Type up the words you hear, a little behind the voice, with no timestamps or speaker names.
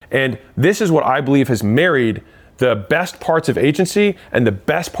And this is what I believe has married the best parts of agency and the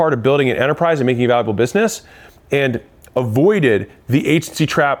best part of building an enterprise and making a valuable business, and avoided the agency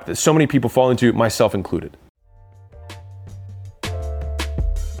trap that so many people fall into, myself included.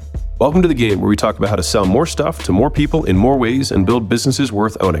 Welcome to The Game, where we talk about how to sell more stuff to more people in more ways and build businesses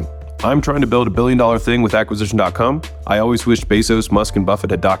worth owning. I'm trying to build $1 billion thing with Acquisition.com. I always wished Bezos, Musk, and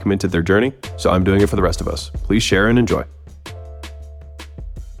Buffett had documented their journey, so I'm doing it for the rest of us. Please share and enjoy.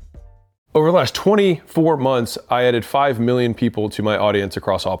 Over the last 24 months, I added 5 million people to my audience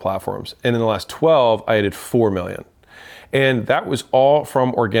across all platforms. And in the last 12, I added 4 million. And that was all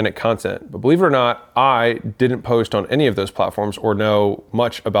from organic content. But believe it or not, I didn't post on any of those platforms or know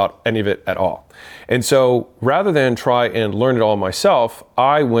much about any of it at all. And so rather than try and learn it all myself,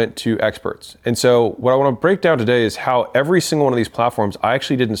 I went to experts. And so what I want to break down today is how every single one of these platforms, I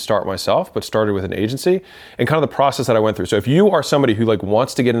actually didn't start myself, but started with an agency, and kind of the process that I went through. So if you are somebody who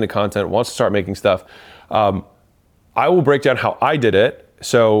wants to get into content, wants to start making stuff, I will break down how I did it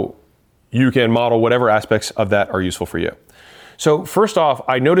so you can model whatever aspects of that are useful for you. So first off,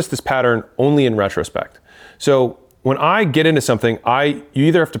 I noticed this pattern only in retrospect. So when I get into something, you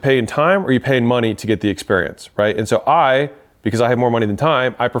either have to pay in time or you pay in money to get the experience, right? And so because I have more money than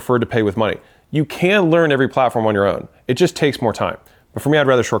time, I prefer to pay with money. You can learn every platform on your own. It just takes more time. But for me, I'd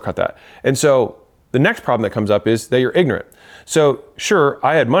rather shortcut that. And so the next problem that comes up is that you're ignorant. So sure,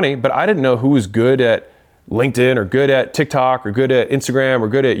 I had money, but I didn't know who was good at LinkedIn or good at TikTok or good at Instagram or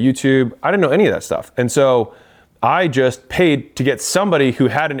good at YouTube. I didn't know any of that stuff. And so I just paid to get somebody who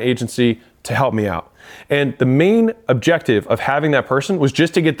had an agency to help me out. And the main objective of having that person was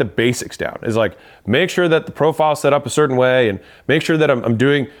just to get the basics down. Is make sure that the profile is set up a certain way and make sure that I'm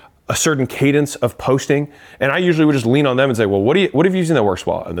doing a certain cadence of posting. And I usually would just lean on them and say, well, what have you seen that works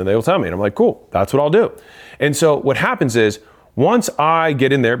well? And then they will tell me. And I'm like, cool, that's what I'll do. And so what happens is, once I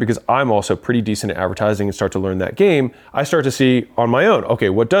get in there, because I'm also pretty decent at advertising and start to learn that game, I start to see on my own, okay,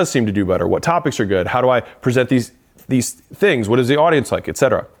 what does seem to do better? What topics are good? How do I present these things? What is the audience like, et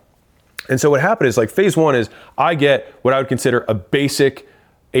cetera? And so what happened is phase one is I get what I would consider a basic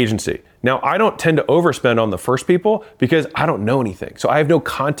agency. Now, I don't tend to overspend on the first people because I don't know anything. So I have no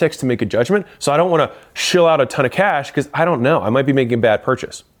context to make a judgment. So I don't want to shill out a ton of cash because I don't know. I might be making a bad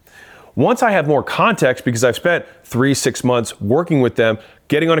purchase. Once I have more context, because I've spent 3-6 months working with them,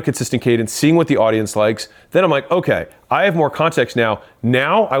 getting on a consistent cadence, seeing what the audience likes, then I'm like, okay, I have more context now.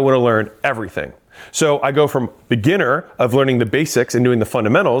 Now I want to learn everything. So I go from beginner of learning the basics and doing the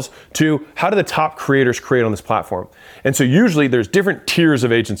fundamentals to how do the top creators create on this platform? And so usually there's different tiers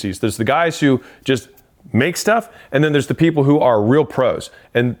of agencies. There's the guys who just make stuff, and then there's the people who are real pros.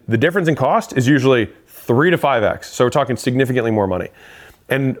 And the difference in cost is usually 3 to 5x. So we're talking significantly more money.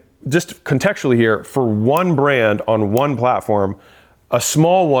 And just contextually here, for one brand on one platform, a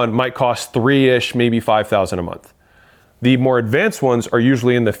small one might cost $3,000-ish, maybe $5,000 a month. The more advanced ones are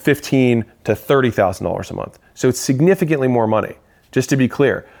usually in the $15,000 to $30,000 a month. So it's significantly more money, just to be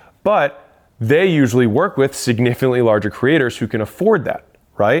clear. But they usually work with significantly larger creators who can afford that,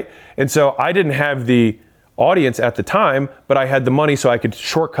 right? And so I didn't have the audience at the time, but I had the money so I could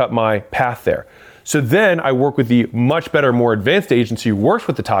shortcut my path there. So then I work with the much better, more advanced agency who works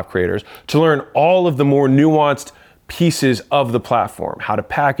with the top creators to learn all of the more nuanced pieces of the platform, how to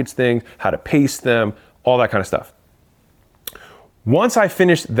package things, how to paste them, all that kind of stuff. Once I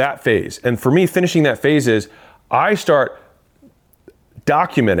finish that phase, and for me, finishing that phase is I start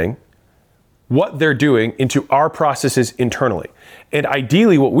documenting what they're doing into our processes internally. And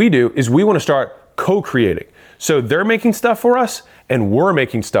ideally, what we do is we want to start co-creating. So they're making stuff for us and we're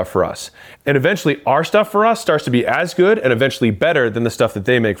making stuff for us. And eventually our stuff for us starts to be as good and eventually better than the stuff that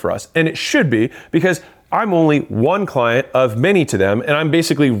they make for us. And it should be, because I'm only one client of many to them, and I'm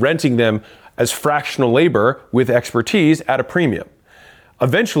basically renting them as fractional labor with expertise at a premium.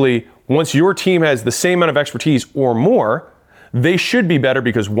 Eventually, once your team has the same amount of expertise or more, they should be better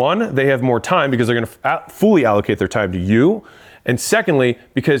because one, they have more time because they're going to fully allocate their time to you. And secondly,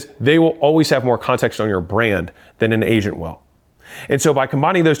 because they will always have more context on your brand than an agent will. And so by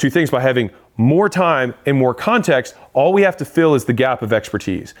combining those two things, by having more time and more context, all we have to fill is the gap of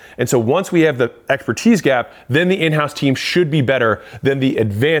expertise. And so once we have the expertise gap, then the in-house team should be better than the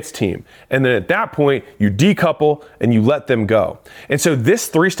advanced team. And then at that point, you decouple and you let them go. And so this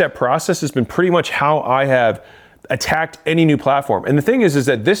 3-step process has been pretty much how I have attacked any new platform. And the thing is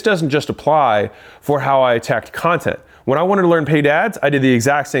that this doesn't just apply for how I attacked content. When I wanted to learn paid ads, I did the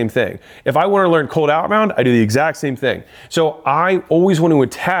exact same thing. If I wanted to learn cold outbound, I do the exact same thing. So I always want to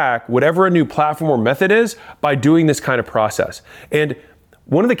attack whatever a new platform or method is by doing this kind of process. And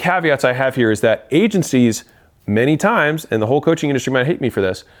one of the caveats I have here is that agencies many times, and the whole coaching industry might hate me for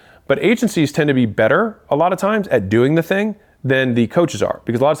this, but agencies tend to be better a lot of times at doing the thing than the coaches are.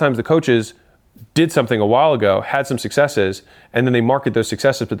 Because a lot of times the coaches did something a while ago, had some successes, and then they market those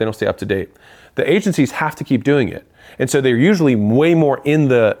successes, but they don't stay up to date. The agencies have to keep doing it. And so they're usually way more in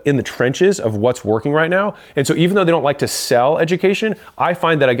the trenches of what's working right now. And so even though they don't like to sell education, I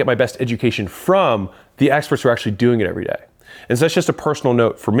find that I get my best education from the experts who are actually doing it every day. And so that's just a personal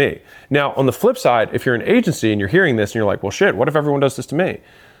note for me. Now, on the flip side, if you're an agency and you're hearing this and you're like, well, shit, what if everyone does this to me?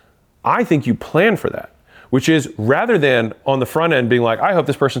 I think you plan for that, which is rather than on the front end being like, I hope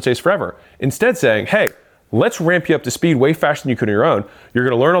this person stays forever, instead saying, hey, let's ramp you up to speed way faster than you could on your own. You're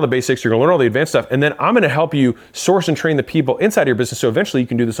going to learn all the basics, you're going to learn all the advanced stuff, and then I'm going to help you source and train the people inside your business so eventually you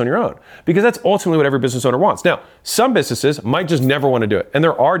can do this on your own. Because that's ultimately what every business owner wants. Now, some businesses might just never want to do it. And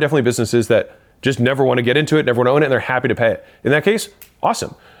there are definitely businesses that just never want to get into it, never want to own it, and they're happy to pay it. In that case,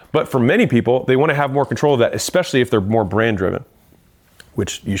 awesome. But for many people, they want to have more control of that, especially if they're more brand driven,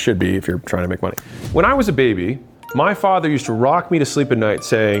 which you should be if you're trying to make money. When I was a baby, my father used to rock me to sleep at night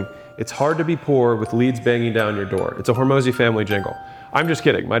saying, it's hard to be poor with leads banging down your door. It's a Hormozi family jingle. I'm just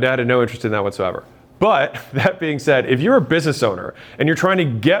kidding. My dad had no interest in that whatsoever. But that being said, if you're a business owner and you're trying to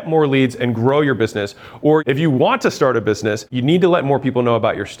get more leads and grow your business, or if you want to start a business, you need to let more people know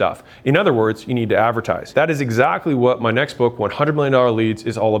about your stuff. In other words, you need to advertise. That is exactly what my next book, $100 Million Leads,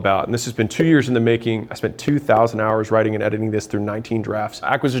 is all about. And this has been 2 years in the making. I spent 2,000 hours writing and editing this through 19 drafts.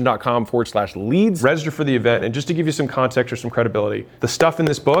 Acquisition.com/leads. Register for the event. And just to give you some context or some credibility, the stuff in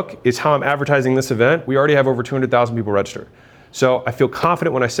this book is how I'm advertising this event. We already have over 200,000 people registered. So I feel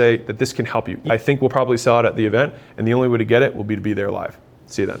confident when I say that this can help you. I think we'll probably sell it at the event, and the only way to get it will be to be there live.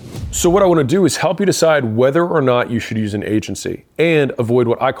 See you then. So what I want to do is help you decide whether or not you should use an agency and avoid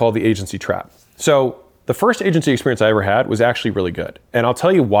what I call the agency trap. So the first agency experience I ever had was actually really good. And I'll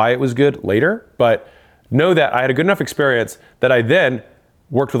tell you why it was good later, but know that I had a good enough experience that I then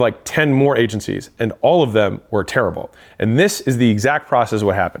worked with like 10 more agencies, and all of them were terrible. And this is the exact process of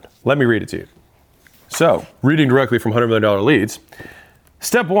what happened. Let me read it to you. So, reading directly from $100 Million Leads.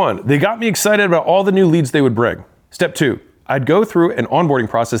 Step 1, they got me excited about all the new leads they would bring. Step 2, I'd go through an onboarding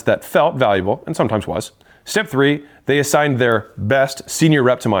process that felt valuable, and sometimes was. Step 3, they assigned their best senior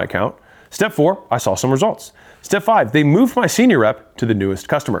rep to my account. Step 4, I saw some results. Step 5, they moved my senior rep to the newest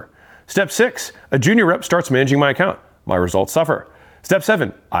customer. Step 6, a junior rep starts managing my account. My results suffer. Step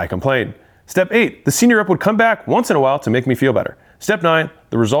 7, I complain. Step 8, the senior rep would come back once in a while to make me feel better. Step 9,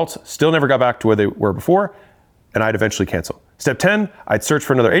 the results still never got back to where they were before, and I'd eventually cancel. Step 10, I'd search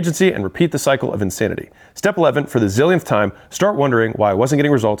for another agency and repeat the cycle of insanity. Step 11, for the zillionth time, start wondering why I wasn't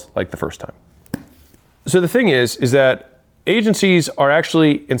getting results like the first time. So the thing is that agencies are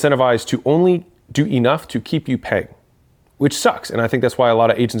actually incentivized to only do enough to keep you paying, which sucks, and I think that's why a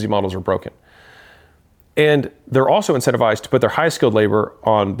lot of agency models are broken. And they're also incentivized to put their highest skilled labor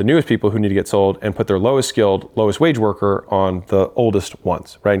on the newest people who need to get sold and put their lowest skilled, lowest wage worker on the oldest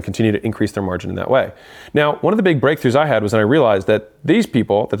ones, right? And continue to increase their margin in that way. Now, one of the big breakthroughs I had was when I realized that these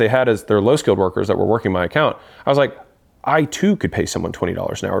people that they had as their low skilled workers that were working my account, I was like, I too could pay someone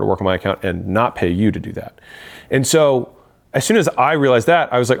 $20 an hour to work on my account and not pay you to do that. And so as soon as I realized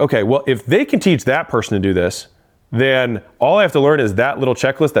that, I was like, okay, well, if they can teach that person to do this, then all I have to learn is that little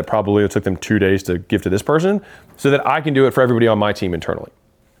checklist that probably took them 2 days to give to this person so that I can do it for everybody on my team internally.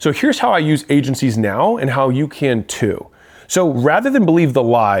 So here's how I use agencies now and how you can too. So rather than believe the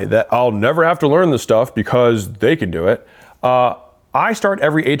lie that I'll never have to learn this stuff because they can do it, I start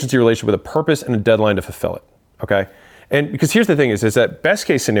every agency relationship with a purpose and a deadline to fulfill it, okay? And because here's the thing is that best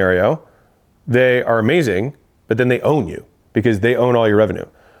case scenario, they are amazing, but then they own you because they own all your revenue.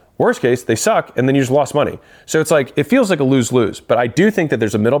 Worst case, they suck, and then you just lost money. So it's like, it feels like a lose-lose, but I do think that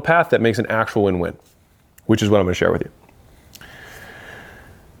there's a middle path that makes an actual win-win, which is what I'm gonna share with you.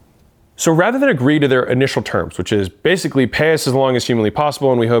 So rather than agree to their initial terms, which is basically pay us as long as humanly possible,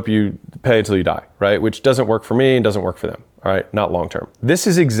 and we hope you pay until you die, right? Which doesn't work for me and doesn't work for them, all right? Not long-term. This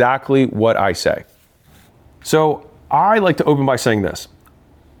is exactly what I say. So I like to open by saying this.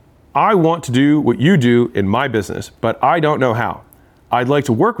 I want to do what you do in my business, but I don't know how. I'd like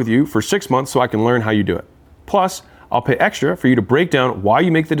to work with you for 6 months so I can learn how you do it. Plus, I'll pay extra for you to break down why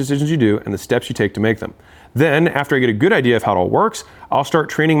you make the decisions you do and the steps you take to make them. Then, after I get a good idea of how it all works, I'll start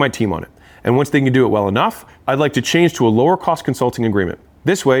training my team on it. And once they can do it well enough, I'd like to change to a lower cost consulting agreement.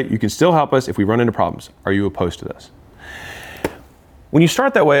 This way, you can still help us if we run into problems. Are you opposed to this? When you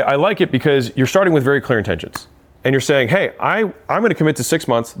start that way, I like it because you're starting with very clear intentions. and you're saying, hey, I'm going to commit to 6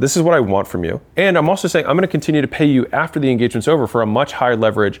 months. This is what I want from you. And I'm also saying I'm going to continue to pay you after the engagement's over for a much higher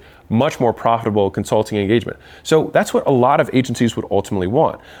leverage, much more profitable consulting engagement. So that's what a lot of agencies would ultimately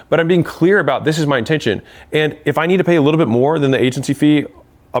want. But I'm being clear about this is my intention. And if I need to pay a little bit more than the agency fee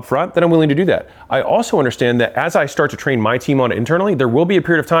upfront, then I'm willing to do that. I also understand that as I start to train my team on it internally, there will be a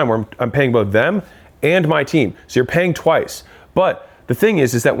period of time where I'm paying both them and my team. So you're paying twice. But the thing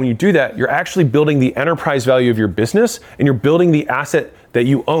is that when you do that, you're actually building the enterprise value of your business and you're building the asset that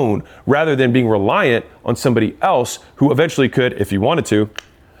you own rather than being reliant on somebody else who eventually could, if you wanted to,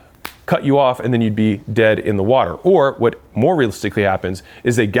 cut you off and then you'd be dead in the water. Or what more realistically happens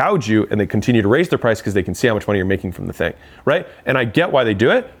is they gouge you and they continue to raise their price because they can see how much money you're making from the thing, right? And I get why they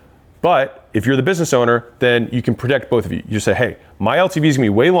do it, but if you're the business owner, then you can protect both of you. You just say, hey, my LTV is gonna be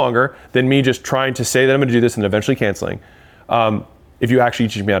way longer than me just trying to say that I'm gonna do this and eventually canceling. If you actually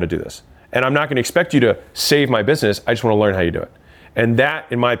teach me how to do this. And I'm not gonna expect you to save my business, I just wanna learn how you do it. And that,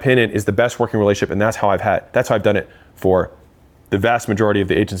 in my opinion, is the best working relationship, and that's how I've done it for the vast majority of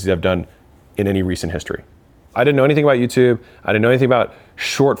the agencies I've done in any recent history. I didn't know anything about YouTube, I didn't know anything about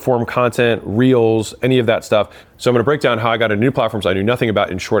short form content, reels, any of that stuff. So I'm gonna break down how I got into new platforms I knew nothing about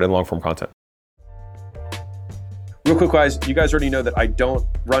in short and long form content. Real quick, guys, you guys already know that I don't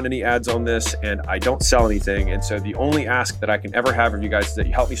run any ads on this and I don't sell anything. And so the only ask that I can ever have of you guys is that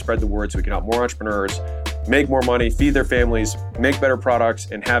you help me spread the word so we can help more entrepreneurs make more money, feed their families, make better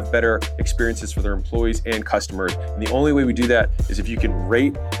products, and have better experiences for their employees and customers. And the only way we do that is if you can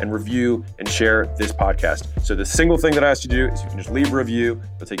rate and review and share this podcast. So the single thing that I ask you to do is you can just leave a review.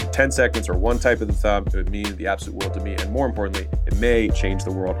 It'll take you 10 seconds or one type of the thumb. It would mean the absolute world to me. And more importantly, it may change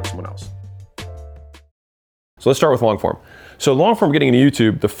the world for someone else. So let's start with long form. So long form getting into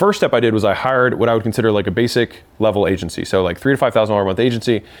YouTube, the first step I did was I hired what I would consider like a basic level agency. So like $3,000 to $5,000 a month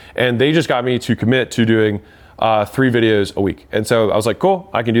agency. And they just got me to commit to doing 3 videos a week. And so I was like,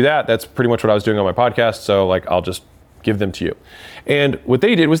 cool, I can do that. That's pretty much what I was doing on my podcast. So like, I'll just give them to you. And what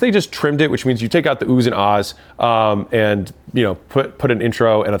they did was they just trimmed it, which means you take out the oohs and ahs and put an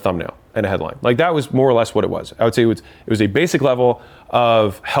intro and a thumbnail and a headline. Like that was more or less what it was. I would say it was a basic level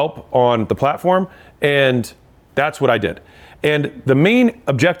of help on the platform, and that's what I did. And the main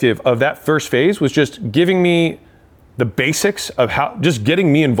objective of that first phase was just giving me the basics of just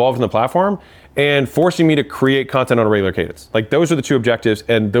getting me involved in the platform and forcing me to create content on a regular cadence. Like those are the 2 objectives,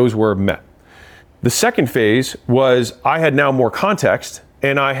 and those were met. The second phase was I had now more context,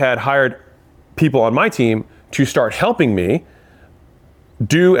 and I had hired people on my team to start helping me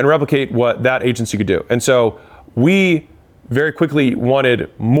do and replicate what that agency could do. And so we very quickly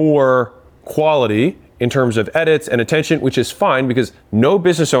wanted more quality in terms of edits and attention, which is fine because no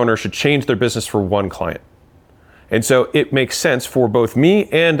business owner should change their business for one client. And so it makes sense for both me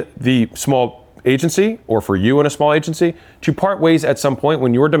and the small agency, or for you and a small agency, to part ways at some point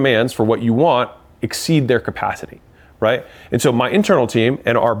when your demands for what you want exceed their capacity, right? And so my internal team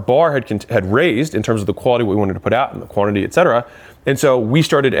and our bar had raised in terms of the quality we wanted to put out and the quantity, et cetera. And so we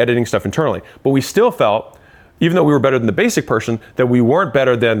started editing stuff internally. But we still felt, even though we were better than the basic person, that we weren't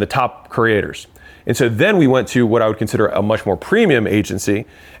better than the top creators. And so then we went to what I would consider a much more premium agency.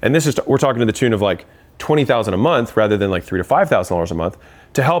 And we're talking to the tune of like $20,000 a month rather than like $3,000 to $5,000 a month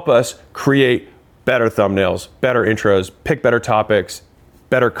to help us create better thumbnails, better intros, pick better topics,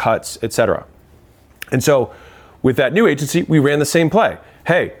 better cuts, etc. And so with that new agency, we ran the same play.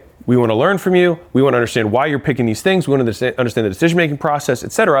 Hey, we want to learn from you. We want to understand why you're picking these things. We want to understand the decision-making process,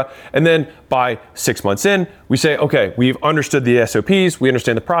 et cetera. And then by 6 months in, we say, okay, we've understood the SOPs, we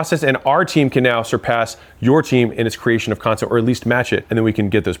understand the process, and our team can now surpass your team in its creation of content, or at least match it, and then we can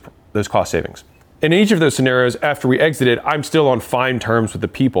get those cost savings. In each of those scenarios, after we exited, I'm still on fine terms with the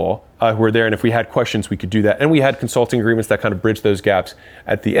people who were there, and if we had questions, we could do that. And we had consulting agreements that kind of bridge those gaps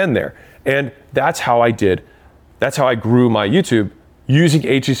at the end there. And that's how I grew my YouTube, using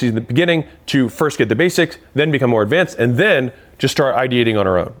agencies in the beginning to first get the basics, then become more advanced, and then just start ideating on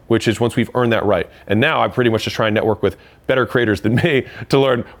our own, which is once we've earned that right. And now I pretty much just try and network with better creators than me to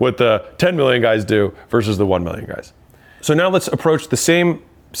learn what the 10 million guys do versus the 1 million guys. So now let's approach the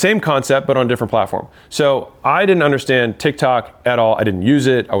same concept, but on a different platform. So I didn't understand TikTok at all. I didn't use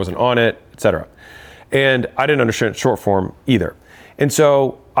it. I wasn't on it, etc. And I didn't understand short form either. And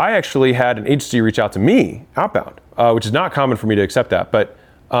so I actually had an agency reach out to me outbound, which is not common for me to accept that. But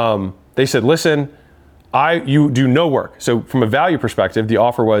they said, listen, you do no work. So from a value perspective, the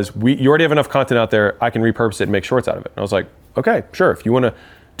offer was, you already have enough content out there. I can repurpose it and make shorts out of it. And I was like, okay, sure. If you want to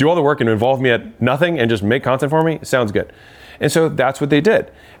do all the work and involve me at nothing and just make content for me, it sounds good. And so that's what they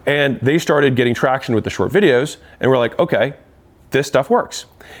did. And they started getting traction with the short videos, and we're like, okay, this stuff works.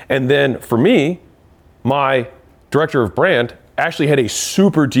 And then for me, my director of brand actually had a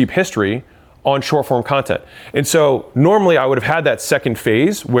super deep history on short form content. And so normally I would have had that second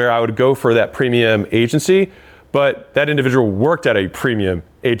phase where I would go for that premium agency, but that individual worked at a premium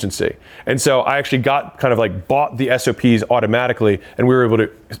agency. And so I actually bought the SOPs automatically, and we were able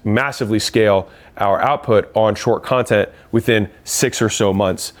to massively scale our output on short content within 6 or so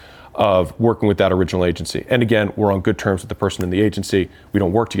months of working with that original agency. And again, we're on good terms with the person in the agency. We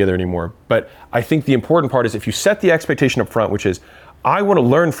don't work together anymore. But I think the important part is if you set the expectation up front, which is, I want to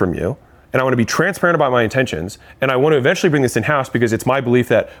learn from you, and I want to be transparent about my intentions, and I want to eventually bring this in-house because it's my belief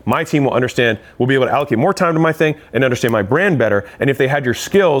that my team will be able to allocate more time to my thing and understand my brand better. And if they had your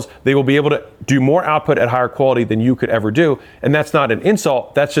skills, they will be able to do more output at higher quality than you could ever do. And that's not an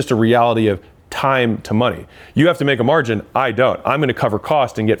insult, that's just a reality of time to money. You have to make a margin, I don't. I'm going to cover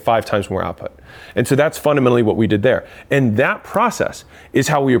cost and get 5 times more output. And so that's fundamentally what we did there. And that process is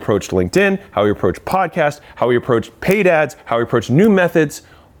how we approached LinkedIn, how we approached podcasts, how we approached paid ads, how we approached new methods.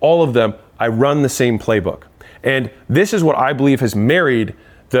 All of them, I run the same playbook. And this is what I believe has married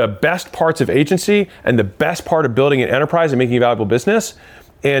the best parts of agency and the best part of building an enterprise and making a valuable business,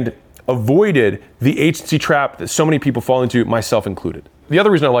 and avoided the agency trap that so many people fall into, myself included. The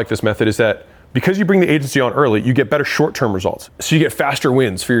other reason I like this method is that because you bring the agency on early, you get better short-term results. So you get faster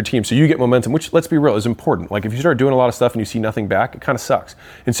wins for your team. So you get momentum, which, let's be real, is important. Like if you start doing a lot of stuff and you see nothing back, it kind of sucks.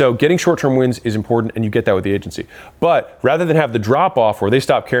 And so getting short-term wins is important, and you get that with the agency. But rather than have the drop-off where they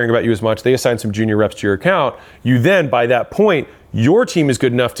stop caring about you as much, they assign some junior reps to your account, you then, by that point, your team is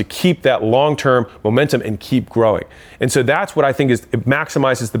good enough to keep that long-term momentum and keep growing. And so that's what I think it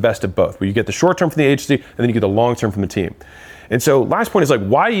maximizes the best of both, where you get the short-term from the agency and then you get the long-term from the team. And so last point is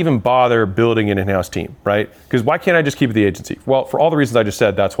why even bother building an in-house team, right? Because why can't I just keep it the agency? Well, for all the reasons I just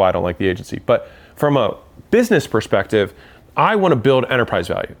said, that's why I don't like the agency. But from a business perspective, I want to build enterprise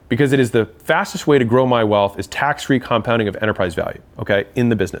value because it is the fastest way to grow my wealth is tax-free compounding of enterprise value, okay, in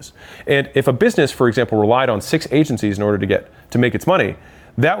the business. And if a business, for example, relied on 6 agencies in order to make its money,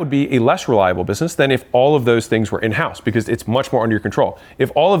 that would be a less reliable business than if all of those things were in-house because it's much more under your control.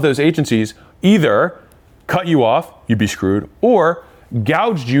 If all of those agencies either cut you off, you'd be screwed, or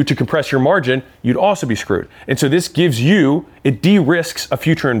gouged you to compress your margin, you'd also be screwed. And so this it de-risks a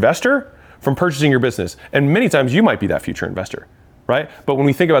future investor from purchasing your business. And many times you might be that future investor, right? But when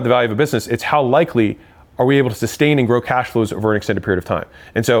we think about the value of a business, it's how likely are we able to sustain and grow cash flows over an extended period of time.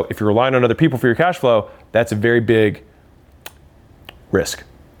 And so if you're relying on other people for your cash flow, that's a very big risk.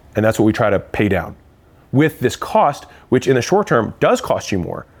 And that's what we try to pay down with this cost, which in the short term does cost you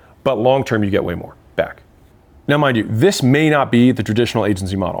more, but long term you get way more back. Now, mind you, this may not be the traditional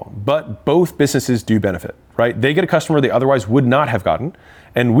agency model, but both businesses do benefit, right? They get a customer they otherwise would not have gotten,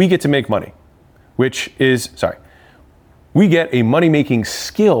 and we get to make money, we get a money-making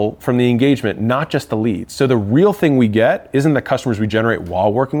skill from the engagement, not just the leads. So the real thing we get isn't the customers we generate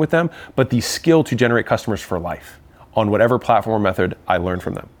while working with them, but the skill to generate customers for life on whatever platform or method I learn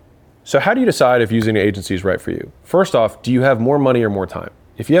from them. So how do you decide if using an agency is right for you? First off, do you have more money or more time?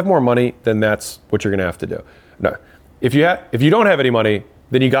 If you have more money, then that's what you're gonna have to do. No, if you don't have any money,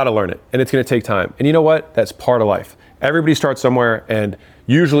 then you gotta learn it, and it's gonna take time. And you know what? That's part of life. Everybody starts somewhere, and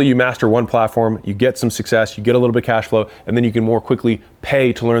usually you master one platform, you get some success, you get a little bit of cash flow, and then you can more quickly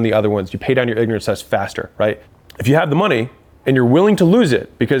pay to learn the other ones. You pay down your ignorance test faster, right? If you have the money and you're willing to lose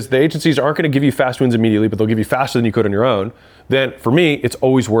it, because the agencies aren't gonna give you fast wins immediately, but they'll give you faster than you could on your own, then for me, it's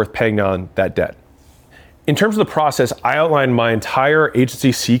always worth paying down that debt. In terms of the process, I outlined my entire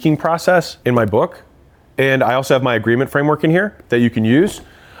agency seeking process in my book. And I also have my agreement framework in here that you can use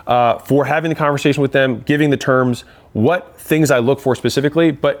for having the conversation with them, giving the terms, what things I look for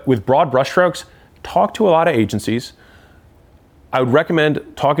specifically, but with broad brushstrokes, talk to a lot of agencies. I would recommend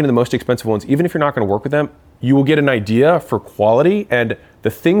talking to the most expensive ones, even if you're not going to work with them. You will get an idea for quality and the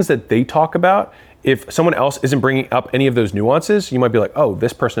things that they talk about. If someone else isn't bringing up any of those nuances, you might be like, oh,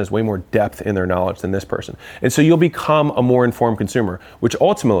 this person has way more depth in their knowledge than this person. And so you'll become a more informed consumer, which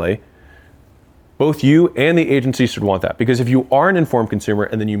ultimately, both you and the agency should want that, because if you are an informed consumer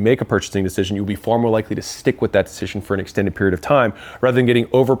and then you make a purchasing decision, you'll be far more likely to stick with that decision for an extended period of time rather than getting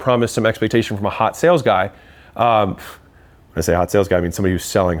overpromised some expectation from a hot sales guy. When I say hot sales guy, I mean somebody who's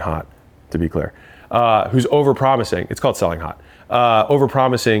selling hot, to be clear, who's overpromising. It's called selling hot.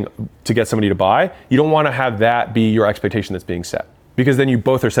 Overpromising to get somebody to buy. You don't want to have that be your expectation that's being set, because then you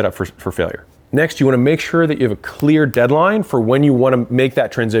both are set up for failure. Next, you want to make sure that you have a clear deadline for when you want to make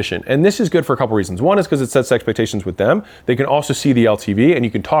that transition. And this is good for a couple reasons. One is because it sets expectations with them. They can also see the LTV and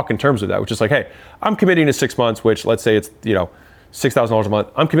you can talk in terms of that, which is like, hey, I'm committing to 6 months, which let's say it's, $6,000 a month.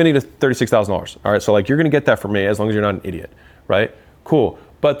 I'm committing to $36,000. All right, so you're going to get that from me as long as you're not an idiot, right? Cool.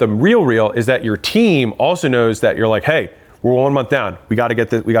 But the real is that your team also knows that you're like, hey, we're 1 month down. We got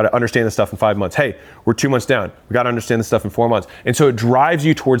to understand this stuff in 5 months. Hey, we're 2 months down. We got to understand this stuff in 4 months. And so it drives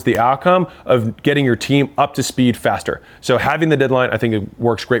you towards the outcome of getting your team up to speed faster. So having the deadline, I think it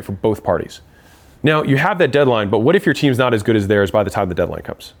works great for both parties. Now, you have that deadline, but what if your team's not as good as theirs by the time the deadline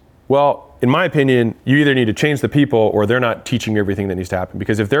comes? Well, in my opinion, you either need to change the people or they're not teaching you everything that needs to happen.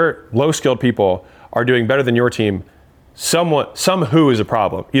 Because if their low-skilled people are doing better than your team, some who is a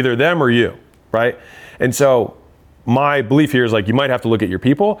problem, either them or you, right? And so my belief here is like you might have to look at your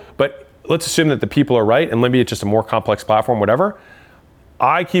people, but let's assume that the people are right, and maybe it's just a more complex platform, whatever.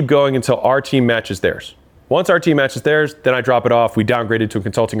 I keep going until our team matches theirs. Once our team matches theirs, then I drop it off. We downgrade it to a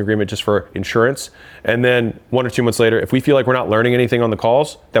consulting agreement just for insurance. And then 1 or 2 months later, if we feel like we're not learning anything on the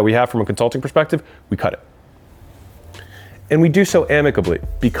calls that we have from a consulting perspective, we cut it. And we do so amicably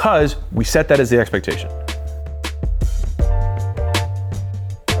because we set that as the expectation.